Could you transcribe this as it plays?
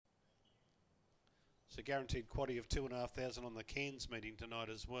It's a guaranteed quaddie of 2,500 on the Cairns meeting tonight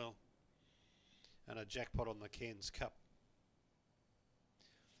as well. And a jackpot on the Cairns Cup.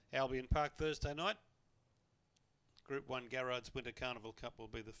 Albion Park Thursday night. Group 1 Garrard's Winter Carnival Cup will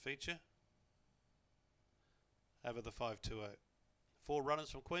be the feature. Over the 520. 4 runners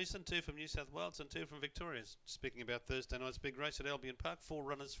from Queensland, 2 from New South Wales and 2 from Victoria. Speaking about Thursday night's big race at Albion Park, 4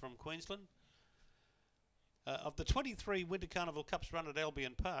 runners from Queensland. Of the 23 Winter Carnival Cups run at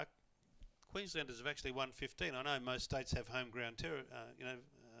Albion Park, Queenslanders have actually won 15. I know most states have home ground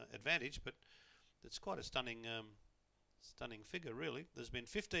advantage, but it's quite a stunning figure, really. There's been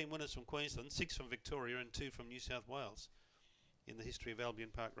 15 winners from Queensland, 6 from Victoria and 2 from New South Wales in the history of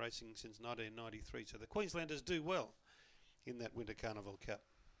Albion Park racing since 1993. So the Queenslanders do well in that Winter Carnival Cup.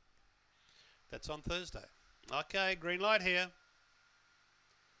 That's on Thursday. Okay, green light here.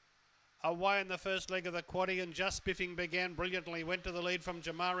 Away in the first leg of the quaddie, and Just Spiffing began brilliantly. Went to the lead from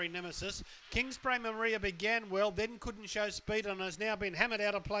Jamari Nemesis. Kingsbury Maria began well, then couldn't show speed and has now been hammered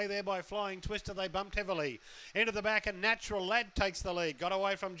out of play there by Flying Twister. They bumped heavily. Into the back, and Natural Lad takes the lead. Got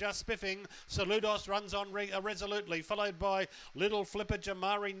away from Just Spiffing. Saludos runs on resolutely, followed by Little Flipper,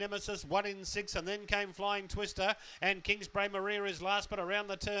 Jamari Nemesis, 1 in 6, and then came Flying Twister. And Kingsbury Maria is last, but around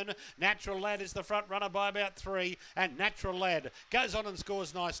the turn, Natural Lad is the front runner by about 3, and Natural Lad goes on and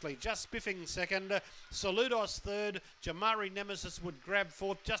scores nicely. Just Spiffing second, Saludos third, Jamari Nemesis would grab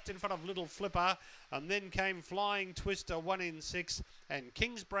fourth just in front of Little Flipper, and then came Flying Twister 1 in 6, and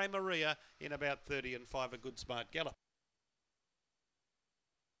Kingsbury Maria in about 30 and 5, a good smart gallop.